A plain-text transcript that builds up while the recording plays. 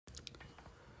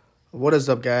What is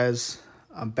up, guys?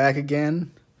 I'm back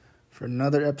again for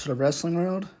another episode of Wrestling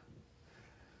World.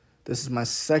 This is my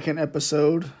second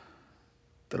episode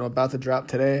that I'm about to drop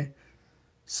today.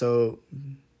 So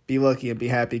be lucky and be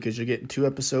happy because you're getting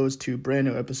two brand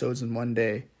new episodes in one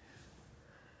day.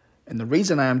 And the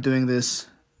reason I am doing this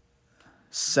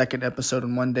second episode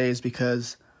in one day is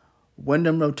because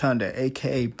Wyndham Rotunda,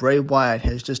 a.k.a. Bray Wyatt,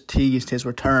 has just teased his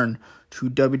return to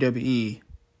WWE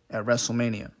at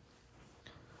WrestleMania.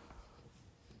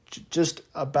 Just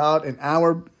about an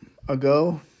hour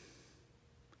ago,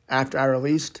 after I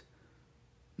released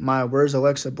my Where's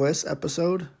Alexa Bliss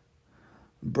episode,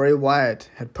 Bray Wyatt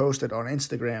had posted on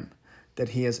Instagram that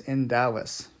he is in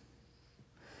Dallas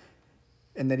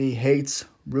and that he hates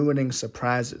ruining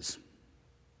surprises.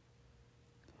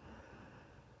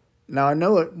 Now, I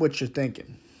know what you're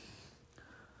thinking.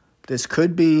 This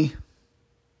could be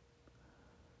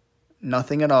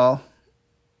nothing at all.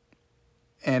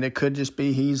 And it could just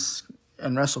be he's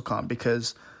in WrestleCon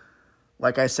because,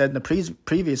 like I said in the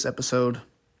previous episode,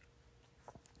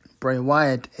 Bray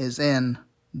Wyatt is in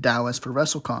Dallas for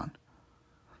WrestleCon.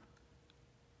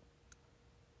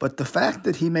 But the fact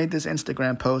that he made this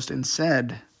Instagram post and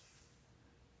said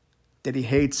that he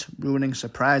hates ruining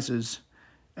surprises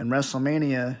and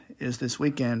WrestleMania is this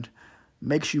weekend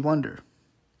makes you wonder,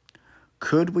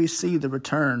 could we see the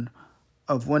return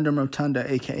of Wyndham Rotunda,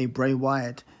 a.k.a. Bray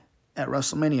Wyatt, at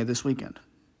WrestleMania this weekend?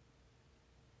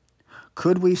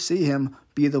 Could we see him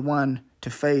be the one to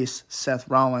face Seth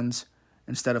Rollins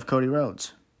instead of Cody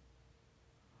Rhodes?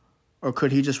 Or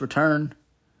could he just return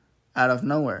out of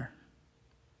nowhere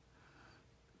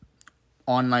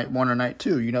on night one or night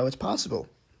two? You know, it's possible.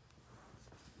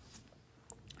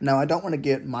 Now, I don't want to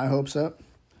get my hopes up,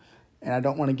 and I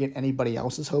don't want to get anybody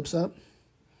else's hopes up,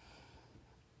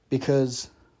 because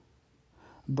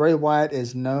Bray Wyatt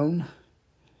is known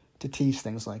to tease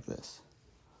things like this.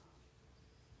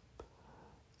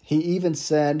 He even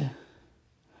said,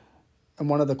 in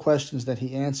one of the questions that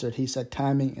he answered, he said,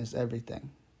 timing is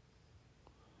everything.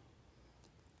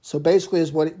 So basically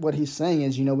is what he's saying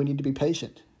is, we need to be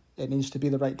patient. It needs to be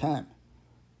the right time.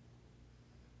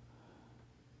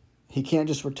 He can't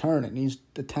just return.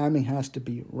 The timing has to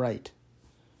be right.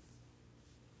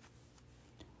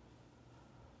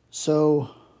 So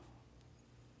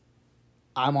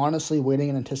I'm honestly waiting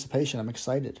in anticipation. I'm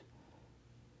excited.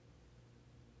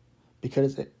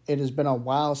 Because it has been a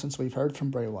while since we've heard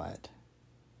from Bray Wyatt.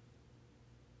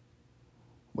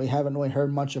 We haven't really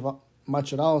heard much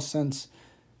at all since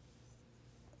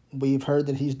we've heard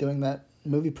that he's doing that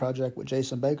movie project with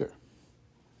Jason Baker.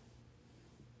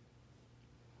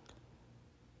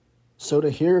 So to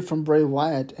hear from Bray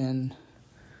Wyatt and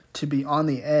to be on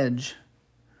the edge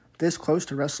this close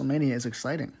to WrestleMania is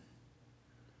exciting.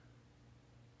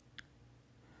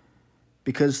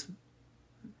 Because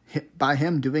by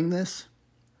him doing this,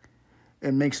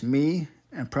 it makes me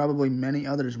and probably many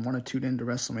others want to tune into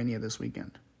WrestleMania this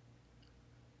weekend.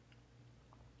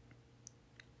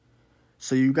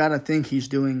 So you got to think he's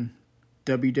doing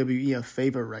WWE a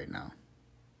favor right now.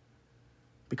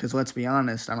 Because let's be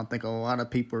honest, I don't think a lot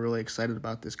of people are really excited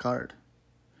about this card.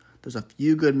 There's a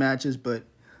few good matches, but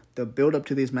the build-up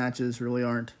to these matches really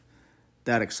aren't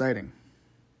that exciting.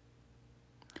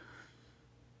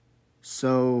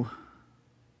 So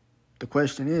the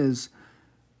question is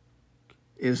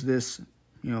this,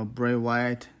 Bray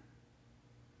Wyatt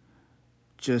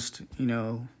just,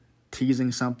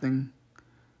 teasing something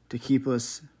to keep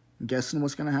us guessing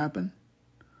what's going to happen?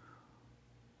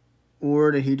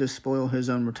 Or did he just spoil his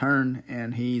own return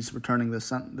and he's returning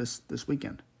this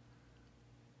weekend?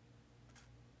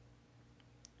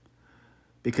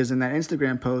 Because in that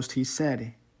Instagram post, he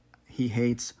said he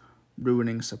hates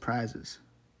ruining surprises.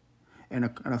 And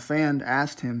a fan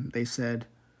asked him, they said,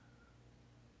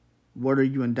 what are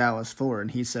you in Dallas for?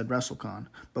 And he said WrestleCon.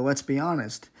 But let's be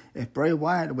honest, if Bray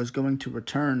Wyatt was going to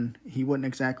return, he wouldn't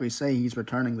exactly say he's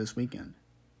returning this weekend.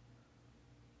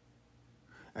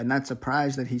 And that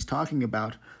surprise that he's talking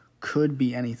about could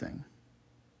be anything.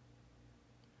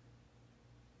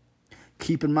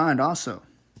 Keep in mind also,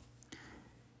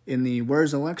 in the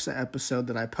Where's Alexa episode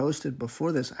that I posted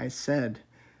before this, I said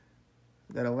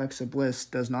that Alexa Bliss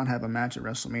does not have a match at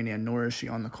WrestleMania, nor is she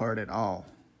on the card at all.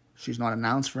 She's not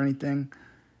announced for anything,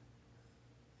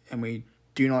 and we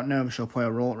do not know if she'll play a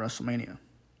role at WrestleMania.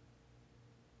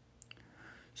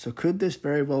 So could this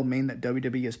very well mean that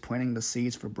WWE is planting the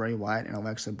seeds for Bray Wyatt and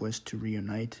Alexa Bliss to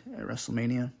reunite at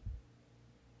WrestleMania?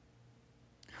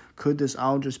 Could this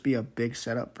all just be a big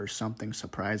setup for something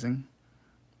surprising?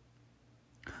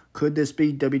 Could this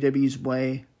be WWE's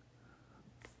way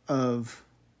of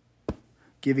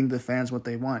giving the fans what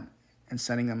they want and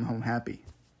sending them home happy?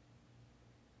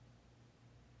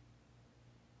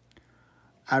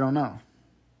 I don't know.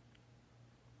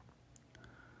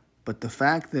 But the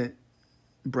fact that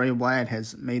Bray Wyatt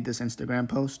has made this Instagram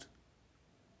post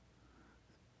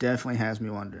definitely has me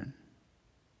wondering.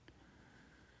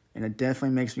 And it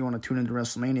definitely makes me want to tune into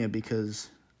WrestleMania because,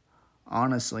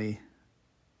 honestly,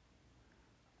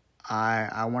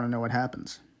 I want to know what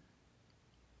happens.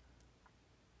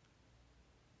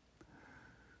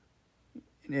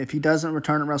 If he doesn't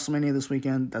return at WrestleMania this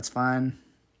weekend, that's fine.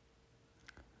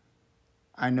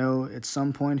 I know at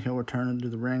some point he'll return into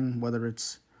the ring, whether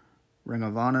it's Ring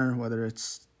of Honor, whether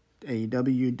it's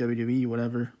AEW, WWE,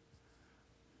 whatever.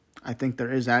 I think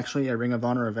there is actually a Ring of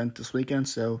Honor event this weekend,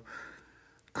 so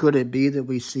could it be that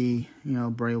we see,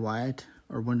 Bray Wyatt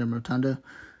or Wyndham Rotunda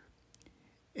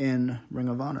in Ring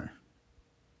of Honor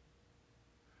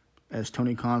as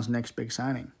Tony Khan's next big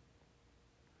signing?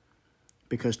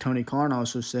 Because Tony Khan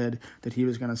also said that he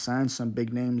was going to sign some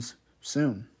big names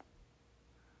soon.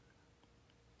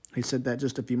 He said that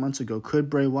just a few months ago. Could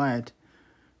Bray Wyatt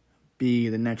be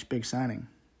the next big signing?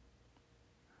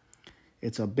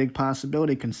 It's a big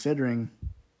possibility considering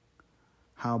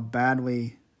how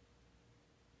badly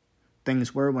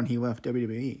things were when he left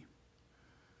WWE.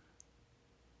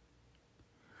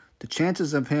 The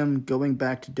chances of him going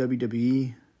back to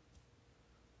WWE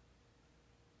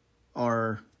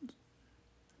are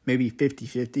maybe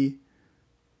 50-50.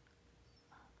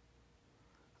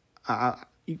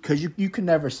 Because you can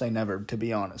never say never, to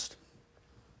be honest.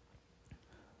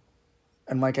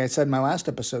 And like I said in my last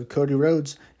episode, Cody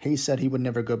Rhodes, he said he would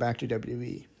never go back to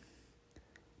WWE.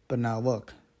 But now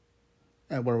look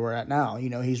at where we're at now.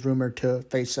 He's rumored to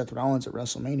face Seth Rollins at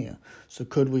WrestleMania. So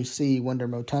could we see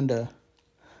Wyndham Rotunda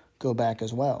go back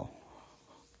as well?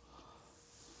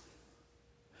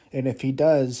 And if he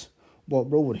does, what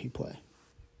role would he play?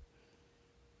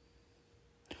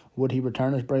 Would he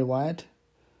return as Bray Wyatt?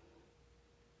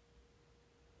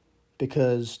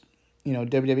 Because,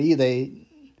 WWE, they,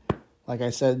 like I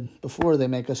said before, they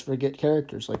make us forget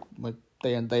characters. Like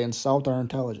they insult our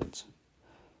intelligence.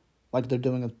 Like they're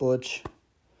doing with Butch,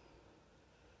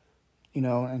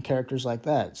 and characters like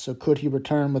that. So could he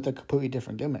return with a completely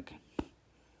different gimmick?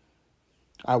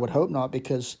 I would hope not,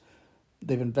 because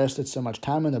they've invested so much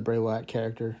time in the Bray Wyatt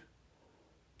character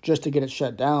just to get it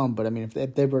shut down. But,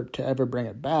 if they were to ever bring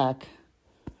it back,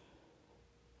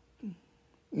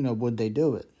 would they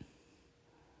do it?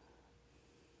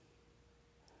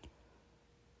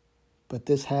 But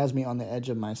this has me on the edge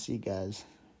of my seat, guys.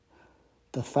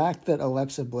 The fact that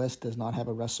Alexa Bliss does not have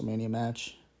a WrestleMania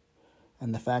match,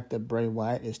 and the fact that Bray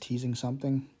Wyatt is teasing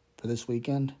something for this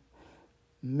weekend,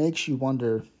 makes you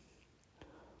wonder,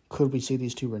 could we see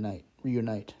these two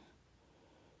reunite?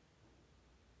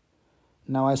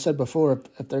 Now, I said before,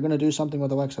 if they're going to do something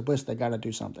with Alexa Bliss, they got to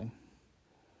do something.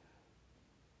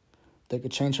 They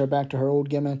could change her back to her old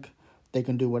gimmick. They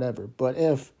can do whatever. But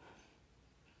if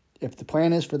the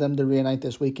plan is for them to reunite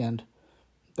this weekend,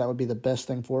 that would be the best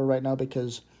thing for her right now,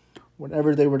 because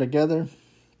whenever they were together,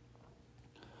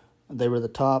 they were the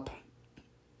top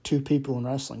two people in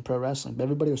wrestling, pro wrestling.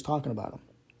 Everybody was talking about them.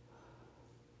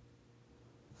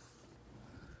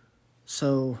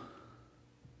 So,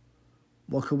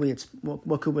 what could we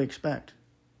expect?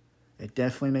 It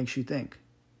definitely makes you think.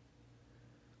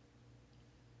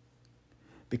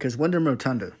 Because Wyndham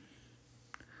Rotunda,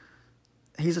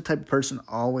 he's the type of person to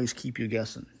always keep you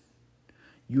guessing.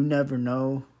 You never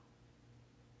know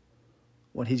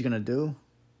what he's going to do.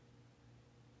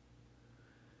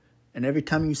 And every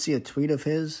time you see a tweet of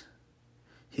his,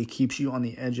 he keeps you on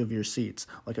the edge of your seats,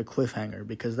 like a cliffhanger,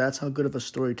 because that's how good of a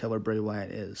storyteller Bray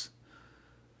Wyatt is.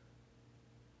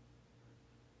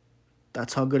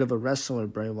 That's how good of a wrestler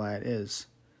Bray Wyatt is.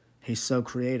 He's so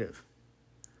creative.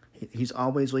 He's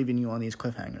always leaving you on these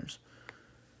cliffhangers.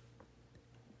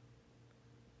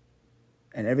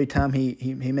 And every time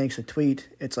he makes a tweet,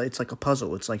 it's like a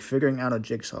puzzle. It's like figuring out a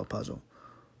jigsaw puzzle.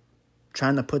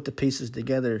 Trying to put the pieces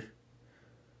together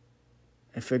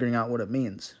and figuring out what it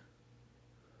means.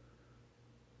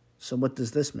 So what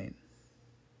does this mean?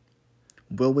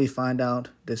 Will we find out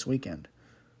this weekend?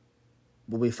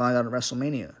 Will we find out at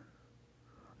WrestleMania?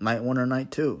 Night 1 or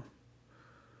Night 2?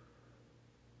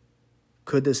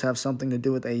 Could this have something to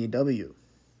do with AEW?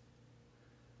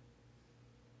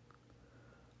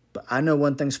 But I know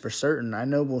one thing's for certain. I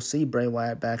know we'll see Bray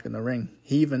Wyatt back in the ring.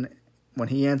 When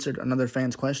he answered another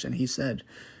fan's question, he said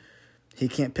he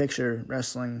can't picture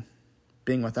wrestling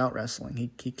being without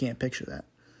wrestling. He can't picture that.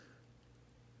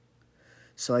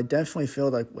 So I definitely feel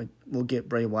like we'll get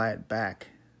Bray Wyatt back.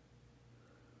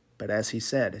 But as he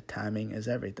said, timing is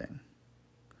everything.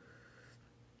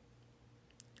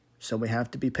 So we have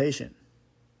to be patient.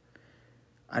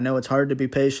 I know it's hard to be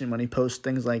patient when he posts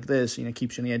things like this,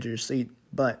 keeps you on the edge of your seat,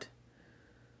 but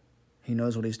he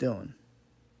knows what he's doing.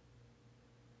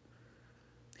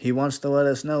 He wants to let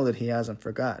us know that he hasn't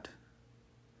forgot,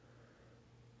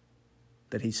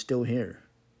 that he's still here.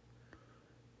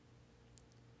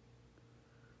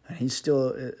 And he's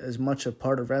still as much a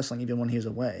part of wrestling even when he's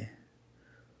away.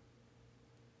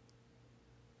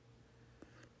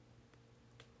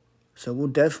 So we'll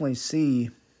definitely see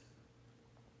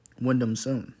Wyndham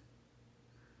soon.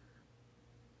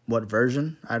 What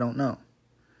version? I don't know.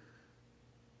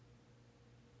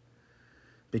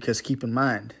 Because keep in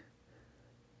mind,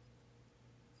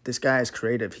 this guy is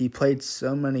creative. He played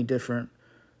so many different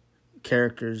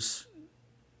characters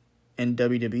in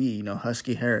WWE.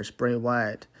 Husky Harris, Bray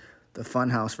Wyatt, the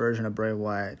Funhouse version of Bray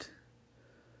Wyatt,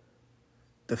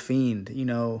 The Fiend.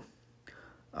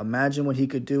 Imagine what he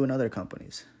could do in other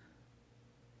companies.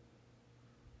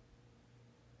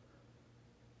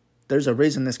 There's a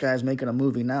reason this guy's making a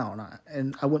movie now,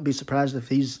 and I wouldn't be surprised if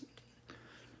he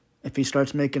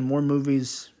starts making more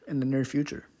movies in the near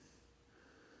future,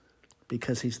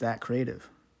 because he's that creative.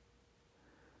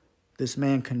 This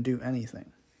man can do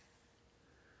anything.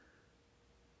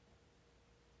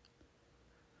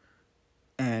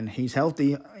 And he's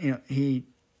healthy. He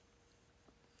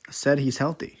said he's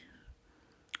healthy,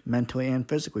 mentally and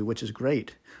physically, which is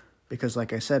great, because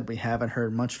like I said, we haven't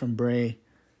heard much from Bray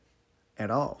at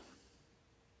all.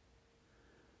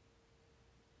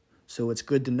 So it's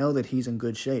good to know that he's in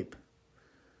good shape,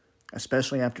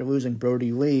 especially after losing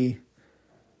Brody Lee,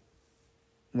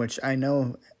 which I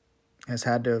know has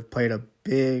had to have played a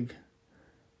big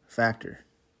factor.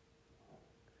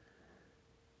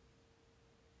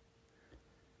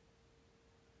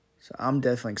 So I'm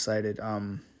definitely excited.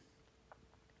 I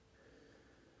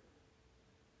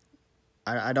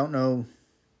don't know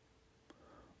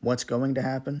what's going to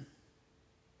happen,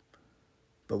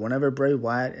 but whenever Bray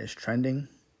Wyatt is trending,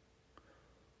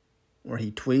 or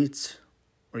he tweets,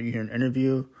 or you hear an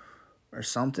interview, or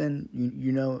something,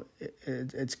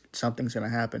 it's something's going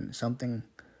to happen. Something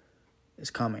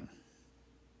is coming.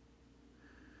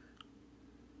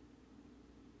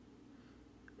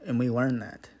 And we learned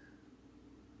that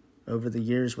over the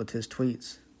years with his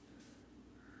tweets.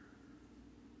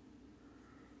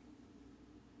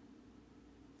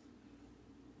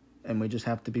 And we just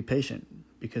have to be patient,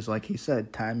 because like he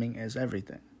said, timing is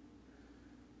everything.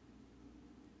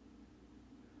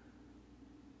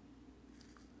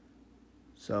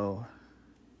 So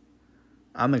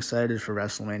I'm excited for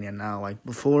WrestleMania now. Like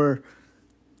before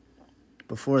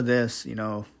this,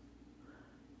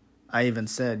 I even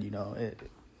said,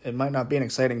 it might not be an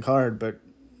exciting card, but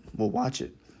we'll watch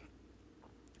it.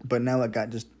 But now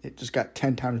it just got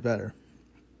 10 times better.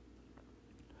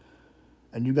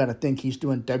 And you got to think he's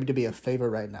doing WWE a favor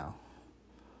right now,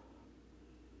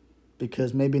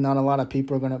 because maybe not a lot of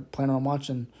people are going to plan on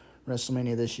watching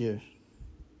WrestleMania this year.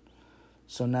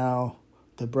 So now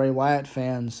the Bray Wyatt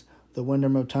fans, the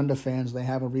Wyndham Rotunda fans, they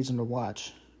have a reason to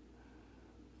watch.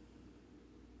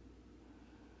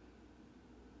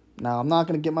 Now, I'm not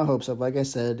going to get my hopes up. Like I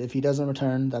said, if he doesn't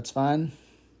return, that's fine.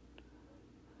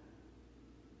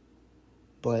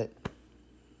 But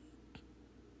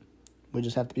we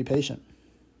just have to be patient.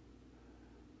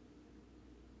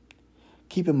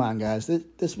 Keep in mind, guys,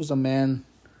 this was a man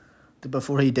that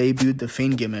before he debuted the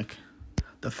Fiend gimmick,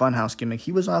 the Funhouse gimmick,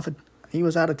 he was out of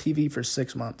TV for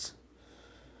 6 months.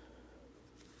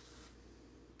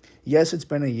 Yes, it's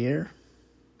been a year,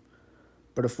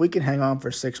 but if we can hang on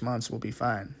for 6 months, we'll be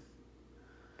fine.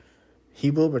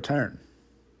 He will return.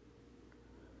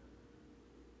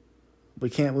 We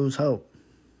can't lose hope,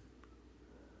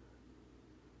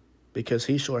 because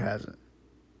he sure hasn't.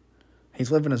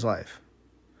 He's living his life.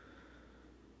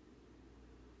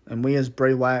 And we as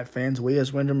Bray Wyatt fans, we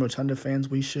as Wyndham Rotunda fans,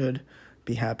 we should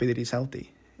be happy that he's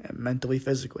healthy, and mentally,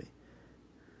 physically.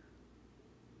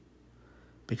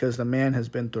 Because the man has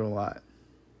been through a lot.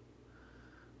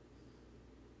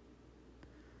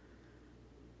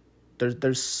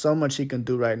 There's so much he can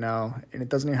do right now, and it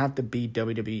doesn't even have to be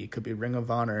WWE. It could be Ring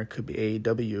of Honor, it could be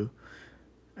AEW,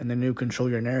 and the new Control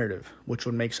Your Narrative, which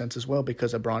would make sense as well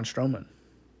because of Braun Strowman.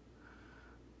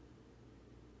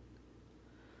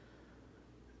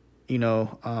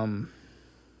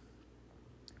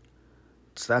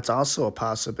 So that's also a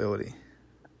possibility,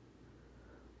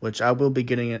 which I will be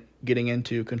getting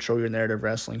into Control Your Narrative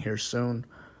Wrestling here soon.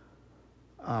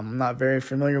 I'm not very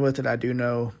familiar with it. I do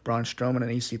know Braun Strowman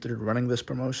and EC3 are running this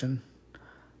promotion.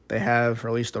 They have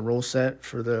released a rule set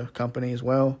for the company as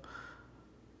well,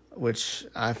 which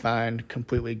I find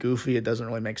completely goofy. It doesn't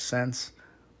really make sense.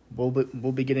 We'll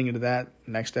be getting into that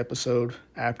next episode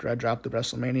after I drop the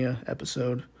WrestleMania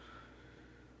episode.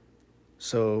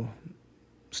 So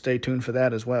stay tuned for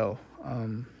that as well.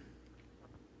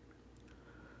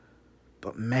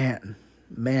 But man,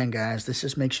 guys, this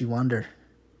just makes you wonder.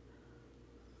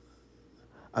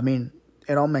 I mean,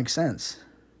 it all makes sense.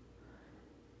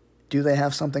 Do they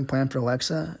have something planned for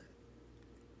Alexa?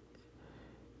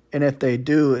 And if they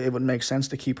do, it would make sense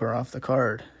to keep her off the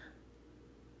card.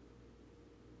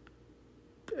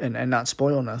 And not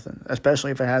spoil nothing, especially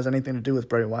if it has anything to do with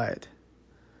Bray Wyatt.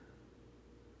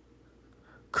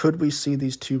 Could we see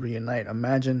these two reunite?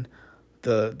 Imagine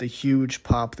the huge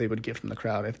pop they would get from the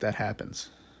crowd if that happens.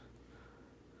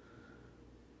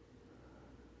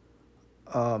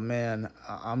 Oh man,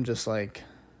 I'm just like,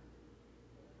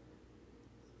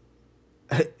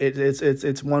 it's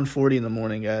 1:40 in the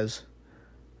morning, guys,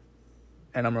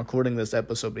 and I'm recording this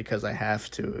episode because I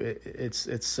have to.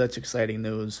 It's such exciting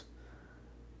news.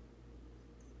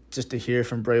 Just to hear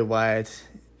from Bray Wyatt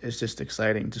is just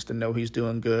exciting. Just to know he's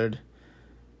doing good.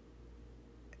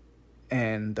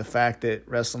 And the fact that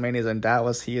WrestleMania is in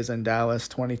Dallas, he is in Dallas,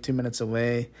 22 minutes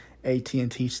away,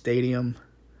 AT&T Stadium.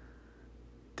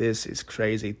 This is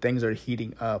crazy. Things are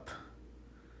heating up.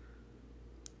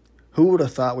 Who would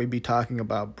have thought we'd be talking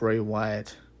about Bray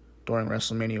Wyatt during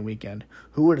WrestleMania weekend?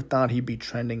 Who would have thought he'd be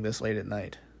trending this late at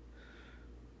night?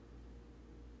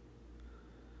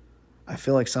 I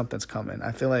feel like something's coming.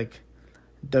 I feel like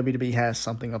WWE has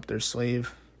something up their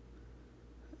sleeve.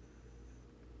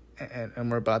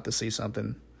 And we're about to see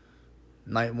something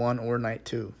night 1 or night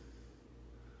 2.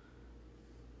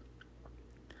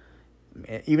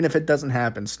 Even if it doesn't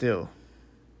happen, still.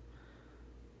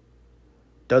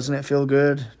 Doesn't it feel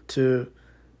good to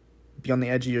be on the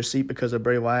edge of your seat because of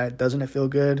Bray Wyatt? Doesn't it feel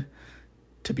good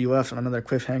to be left on another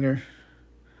cliffhanger?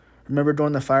 Remember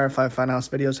during the Firefly Funhouse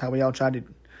videos how we all tried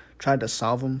to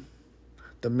solve them?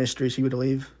 The mysteries he would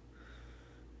leave?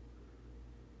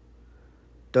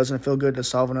 Doesn't it feel good to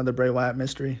solve another Bray Wyatt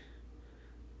mystery?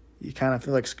 You kind of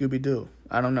feel like Scooby-Doo.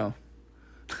 I don't know.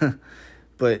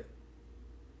 But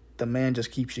the man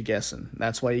just keeps you guessing.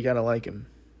 That's why you got to like him.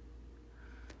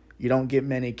 You don't get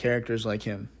many characters like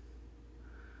him.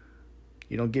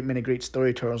 You don't get many great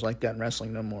storytellers like that in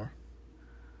wrestling no more.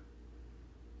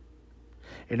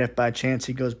 And if by chance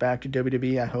he goes back to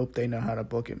WWE, I hope they know how to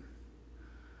book him.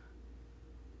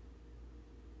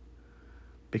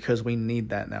 Because we need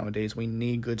that nowadays. We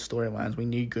need good storylines. We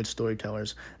need good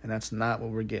storytellers. And that's not what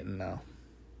we're getting now.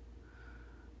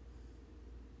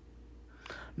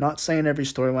 Not saying every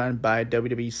storyline by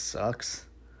WWE sucks.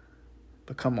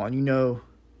 But come on, you know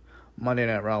Monday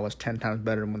Night Raw was 10 times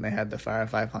better when they had the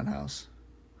Firefly Funhouse.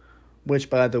 Which,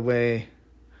 by the way,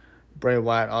 Bray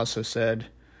Wyatt also said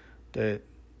that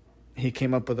he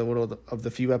came up with a little of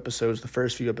the few episodes, the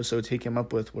first few episodes he came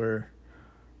up with were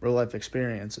real-life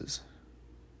experiences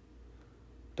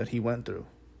that he went through.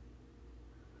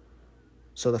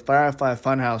 So the Firefly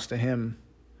Funhouse to him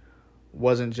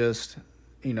wasn't just,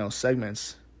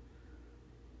 segments.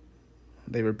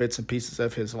 They were bits and pieces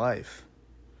of his life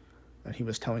that he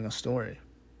was telling a story.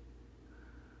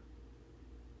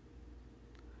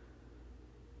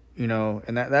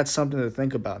 And that's something to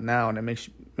think about now, and it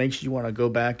makes you want to go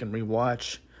back and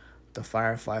rewatch the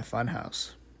Firefly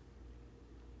Funhouse.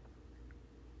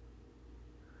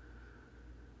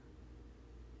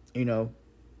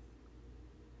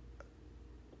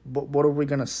 What are we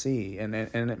going to see? And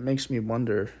it makes me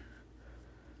wonder.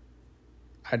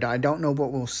 I don't know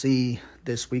what we'll see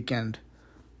this weekend.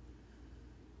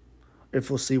 If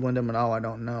we'll see Wyndham at all, I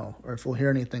don't know. Or if we'll hear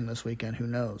anything this weekend, who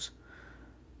knows?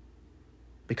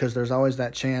 Because there's always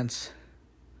that chance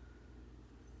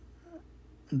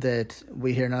that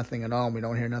we hear nothing at all, and we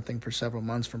don't hear nothing for several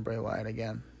months from Bray Wyatt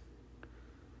again.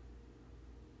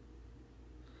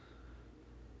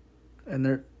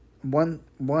 And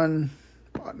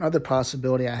another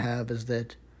possibility I have is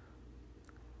that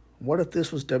what if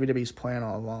this was WWE's plan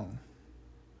all along?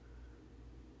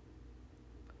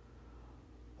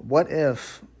 What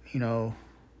if,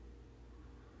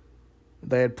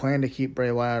 they had planned to keep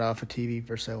Bray Wyatt off of TV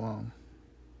for so long?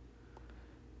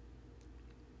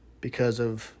 Because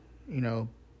of,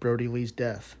 Brody Lee's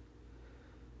death.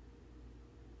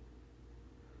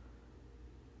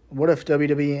 What if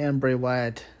WWE and Bray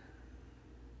Wyatt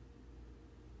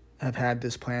have had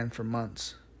this plan for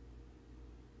months?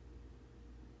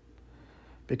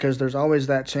 Because there's always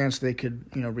that chance they could,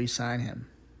 re-sign him.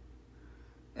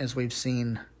 As we've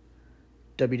seen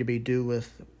WWE do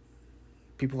with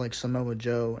people like Samoa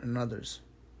Joe and others.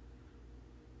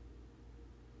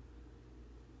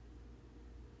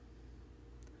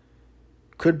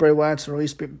 Could Bray Wyatt's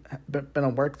release been a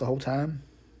work the whole time?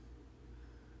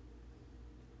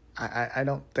 I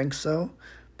don't think so,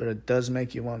 but it does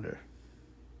make you wonder.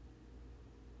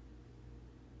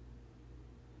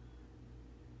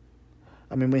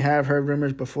 I mean, we have heard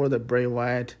rumors before that Bray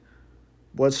Wyatt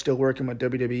was still working with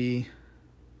WWE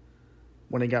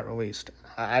when he got released.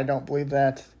 I don't believe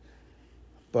that,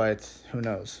 but who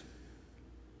knows?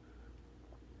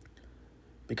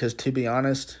 Because to be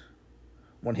honest,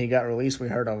 when he got released, we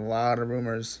heard a lot of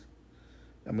rumors,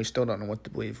 and we still don't know what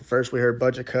to believe. First, we heard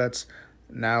budget cuts.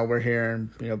 Now we're hearing,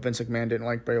 Vince McMahon didn't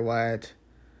like Bray Wyatt.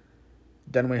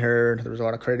 Then we heard there was a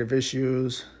lot of creative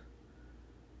issues.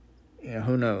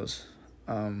 Who knows?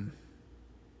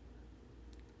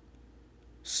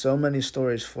 So many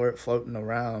stories floating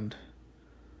around,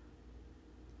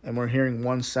 and we're hearing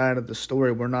one side of the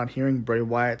story. We're not hearing Bray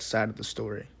Wyatt's side of the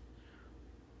story.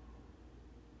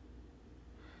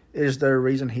 Is there a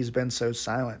reason he's been so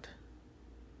silent?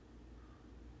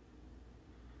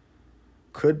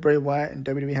 Could Bray Wyatt and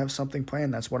WWE have something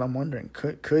planned? That's what I'm wondering.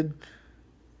 Could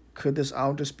this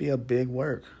all just be a big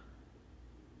work?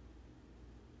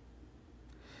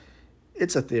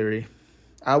 It's a theory.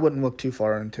 I wouldn't look too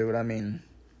far into it. I mean,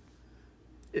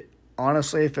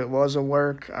 honestly, if it was a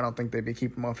work, I don't think they'd be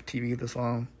keeping him off of TV this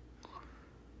long.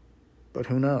 But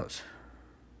who knows?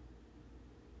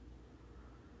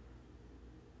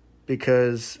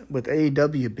 Because with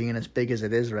AEW being as big as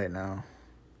it is right now,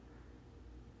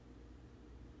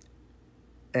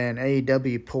 and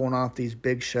AEW pulling off these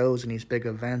big shows and these big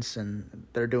events, and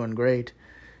they're doing great,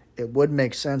 it would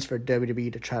make sense for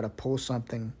WWE to try to pull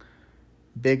something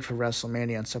big for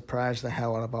WrestleMania and surprise the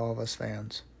hell out of all of us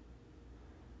fans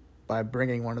by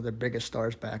bringing one of the biggest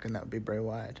stars back, and that would be Bray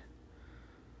Wyatt.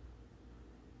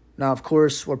 Now, of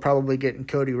course, we're probably getting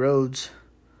Cody Rhodes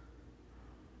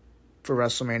for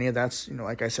WrestleMania. That's,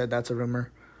 like I said, that's a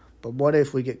rumor. But what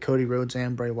if we get Cody Rhodes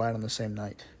and Bray Wyatt on the same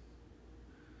night?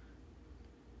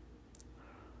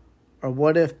 Or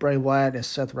what if Bray Wyatt is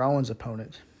Seth Rollins'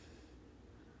 opponent?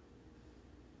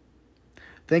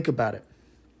 Think about it.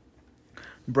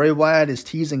 Bray Wyatt is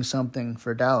teasing something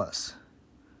for Dallas.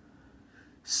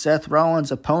 Seth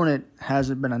Rollins' opponent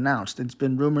hasn't been announced. It's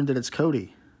been rumored that it's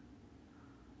Cody.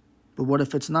 But what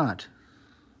if it's not?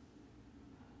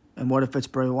 And what if it's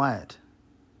Bray Wyatt?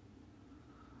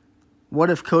 What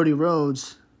if Cody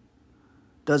Rhodes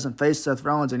doesn't face Seth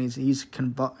Rollins and he's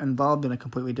involved in a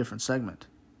completely different segment?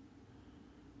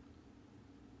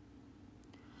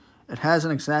 It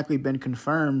hasn't exactly been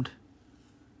confirmed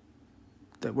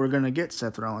that we're going to get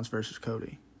Seth Rollins versus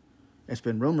Cody. It's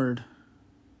been rumored.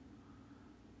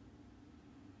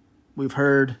 We've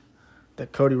heard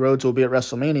that Cody Rhodes will be at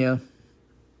WrestleMania,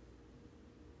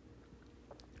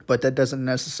 but that doesn't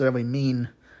necessarily mean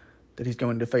that he's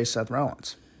going to face Seth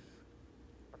Rollins.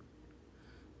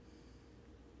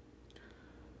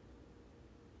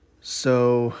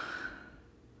 So,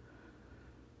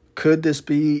 could this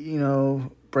be,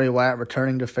 Bray Wyatt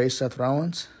returning to face Seth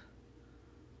Rollins?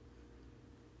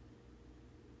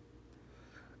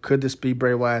 Could this be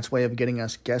Bray Wyatt's way of getting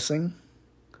us guessing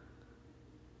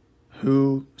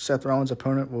who Seth Rollins'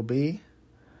 opponent will be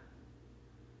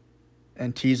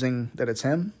and teasing that it's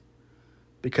him?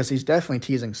 Because he's definitely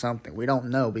teasing something. We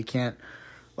don't know. We can't,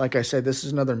 like I said, this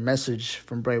is another message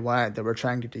from Bray Wyatt that we're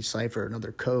trying to decipher,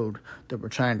 another code that we're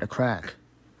trying to crack.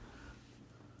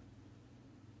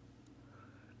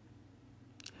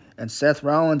 And Seth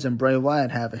Rollins and Bray Wyatt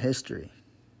have a history.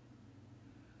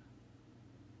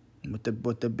 With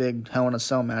the big Hell in a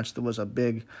Cell match, that was a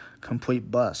big,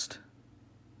 complete bust.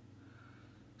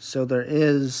 So there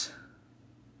is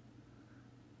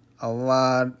a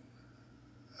lot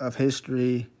of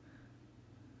history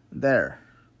there.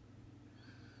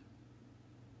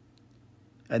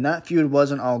 And that feud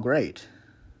wasn't all great.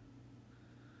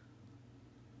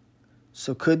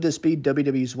 So could this be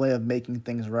WWE's way of making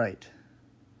things right?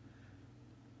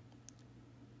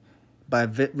 By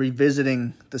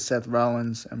revisiting the Seth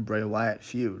Rollins and Bray Wyatt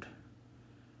feud?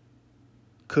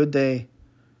 Could they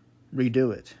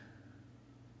redo it?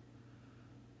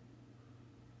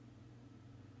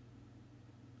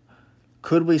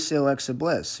 Could we see Alexa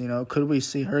Bliss? Could we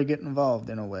see her get involved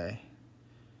in a way?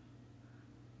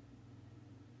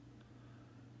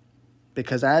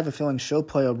 Because I have a feeling she'll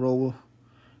play a role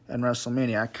in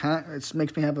WrestleMania. It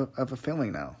makes me have a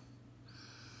feeling now.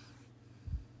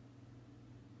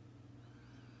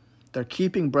 They're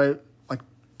keeping Bray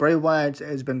Wyatt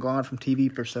has been gone from TV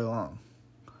for so long.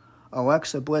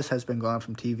 Alexa Bliss has been gone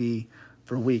from TV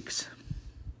for weeks.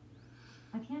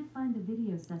 I can't find the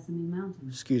video, Sesame Mountain.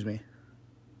 Excuse me.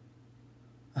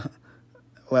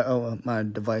 My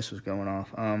device was going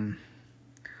off.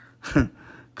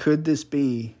 Could this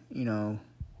be,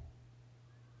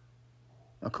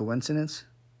 a coincidence?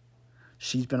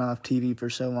 She's been off TV for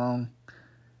so long.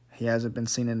 He hasn't been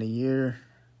seen in a year.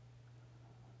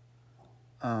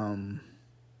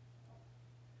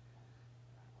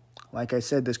 Like I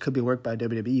said, this could be work by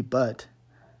WWE, but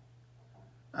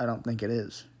I don't think it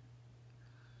is.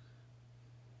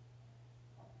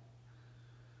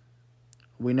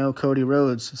 We know Cody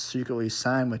Rhodes secretly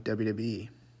signed with WWE.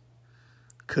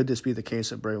 Could this be the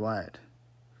case of Bray Wyatt?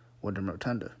 Wyndham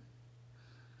Rotunda.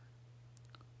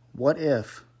 What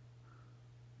if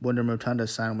Wyndham Rotunda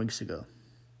signed weeks ago?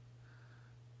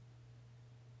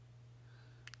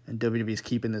 And WWE's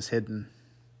keeping this hidden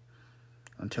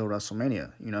until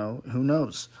WrestleMania. Who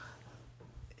knows?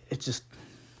 It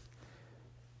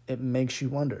makes you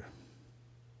wonder.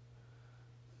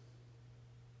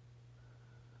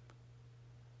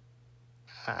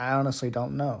 I honestly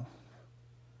don't know.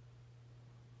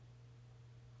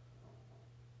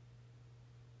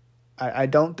 I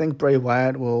don't think Bray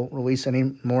Wyatt will release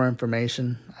any more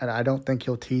information. I don't think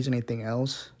he'll tease anything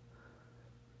else,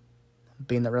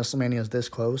 being that WrestleMania is this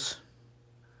close.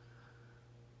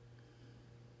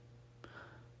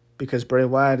 Because Bray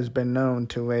Wyatt has been known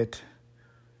to let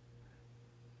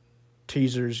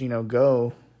teasers,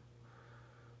 go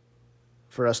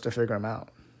for us to figure them out.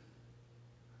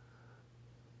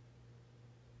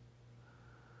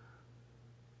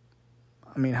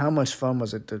 I mean, how much fun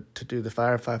was it to do the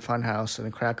Firefly Funhouse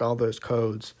and crack all those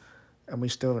codes, and we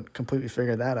still haven't completely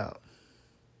figured that out?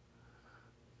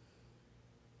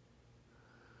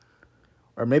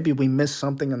 Or maybe we missed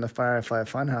something in the Firefly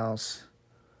Funhouse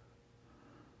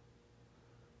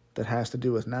that has to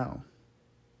do with now.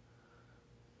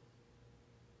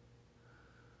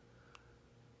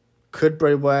 Could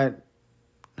Bray Wyatt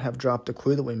have dropped a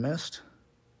clue that we missed?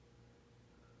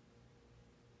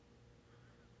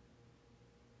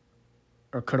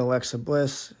 Or could Alexa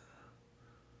Bliss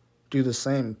do the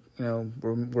same?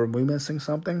 Were we missing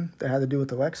something that had to do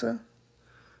with Alexa?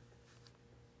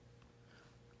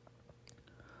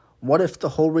 What if the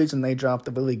whole reason they dropped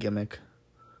the Lily gimmick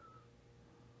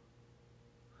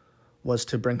was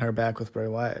to bring her back with Bray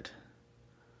Wyatt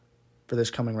for this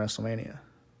coming WrestleMania?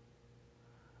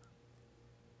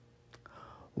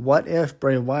 What if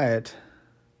Bray Wyatt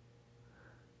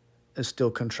is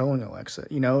still controlling Alexa?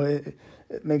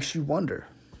 It makes you wonder.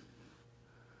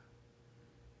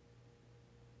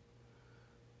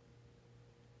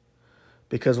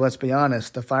 Because let's be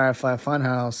honest, the Firefly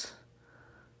Funhouse,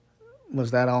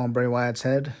 was that all in Bray Wyatt's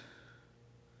head?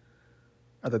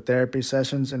 Are the therapy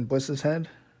sessions in Bliss's head?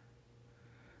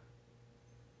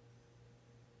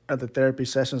 Are the therapy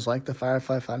sessions like the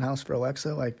Firefly Funhouse for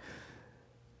Alexa?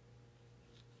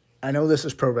 I know this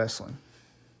is pro wrestling,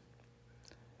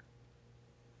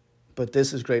 but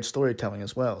this is great storytelling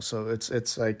as well. So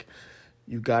it's like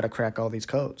you got to crack all these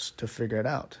codes to figure it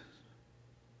out.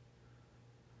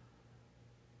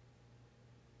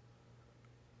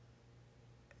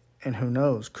 And who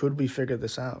knows? Could we figure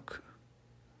this out?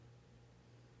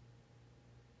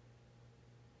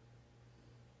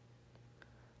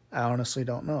 I honestly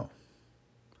don't know.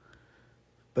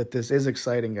 But this is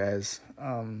exciting, guys.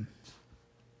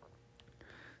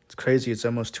 It's crazy. It's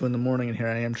almost 2 a.m, and here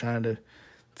I am trying to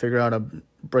figure out a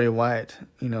Bray Wyatt,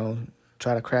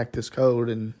 try to crack this code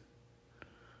and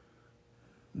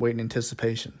wait in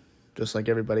anticipation, just like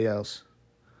everybody else.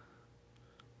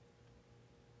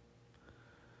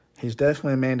 He's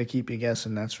definitely a man to keep you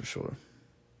guessing, that's for sure.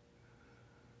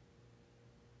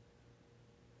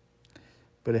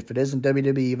 But if it isn't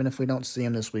WWE, even if we don't see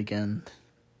him this weekend,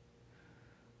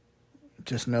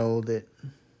 just know that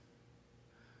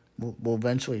we'll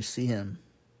eventually see him.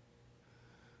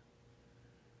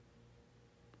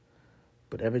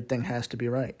 But everything has to be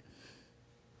right.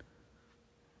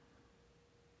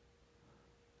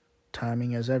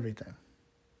 Timing is everything.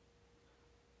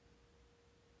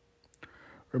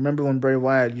 Remember when Bray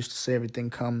Wyatt used to say everything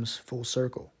comes full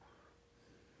circle?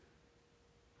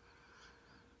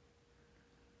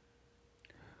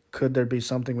 Could there be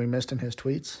something we missed in his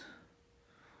tweets?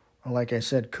 Or like I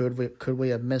said, could we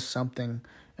have missed something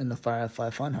in the Firefly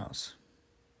Funhouse?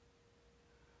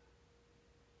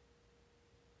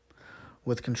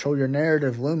 With Control Your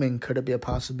Narrative looming, could it be a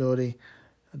possibility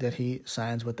that he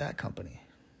signs with that company?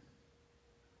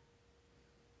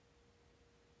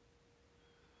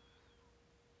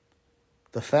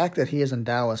 The fact that he is in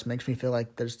Dallas makes me feel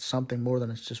like there's something more than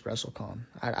it's just WrestleCon.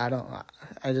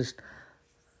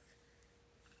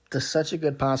 There's such a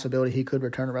good possibility he could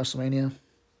return to WrestleMania.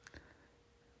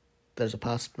 There's a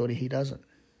possibility he doesn't.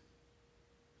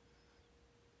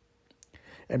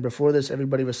 And before this,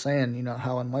 everybody was saying, you know,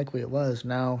 how unlikely it was.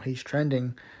 Now he's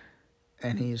trending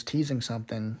and he's teasing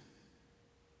something.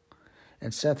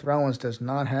 And Seth Rollins does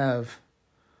not have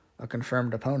a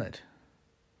confirmed opponent,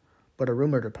 but a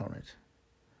rumored opponent.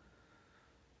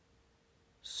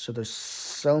 So there's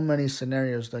so many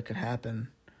scenarios that could happen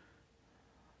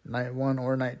night 1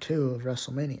 or night 2 of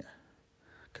WrestleMania.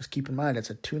 Because keep in mind, it's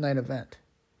a 2-night event.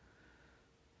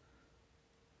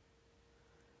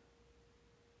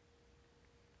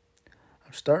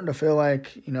 I'm starting to feel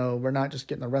like, you know, we're not just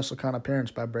getting a WrestleCon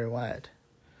appearance by Bray Wyatt.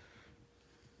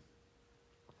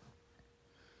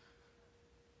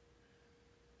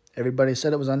 Everybody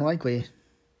said it was unlikely,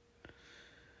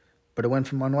 but it went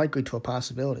from unlikely to a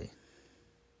possibility.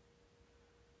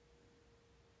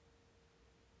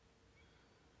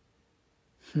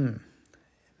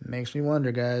 Makes me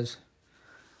wonder, guys.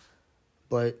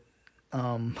 But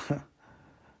I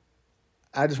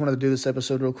just wanted to do this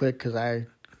episode real quick because I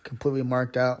completely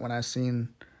marked out when I seen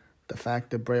the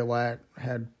fact that Bray Wyatt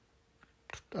had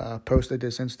posted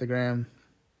this Instagram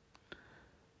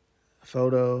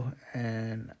photo,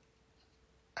 and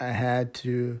I had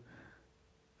to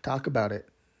talk about it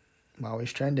while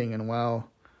he's trending and while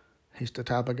he's the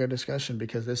topic of discussion,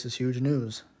 because this is huge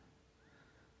news.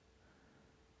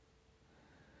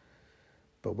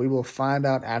 But we will find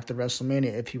out after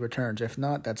WrestleMania if he returns. If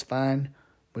not, that's fine.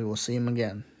 We will see him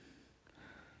again.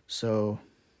 So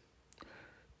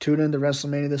tune in to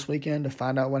WrestleMania this weekend to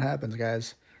find out what happens,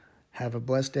 guys. Have a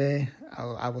blessed day.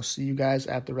 I will see you guys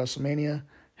after WrestleMania.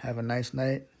 Have a nice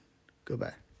night.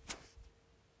 Goodbye.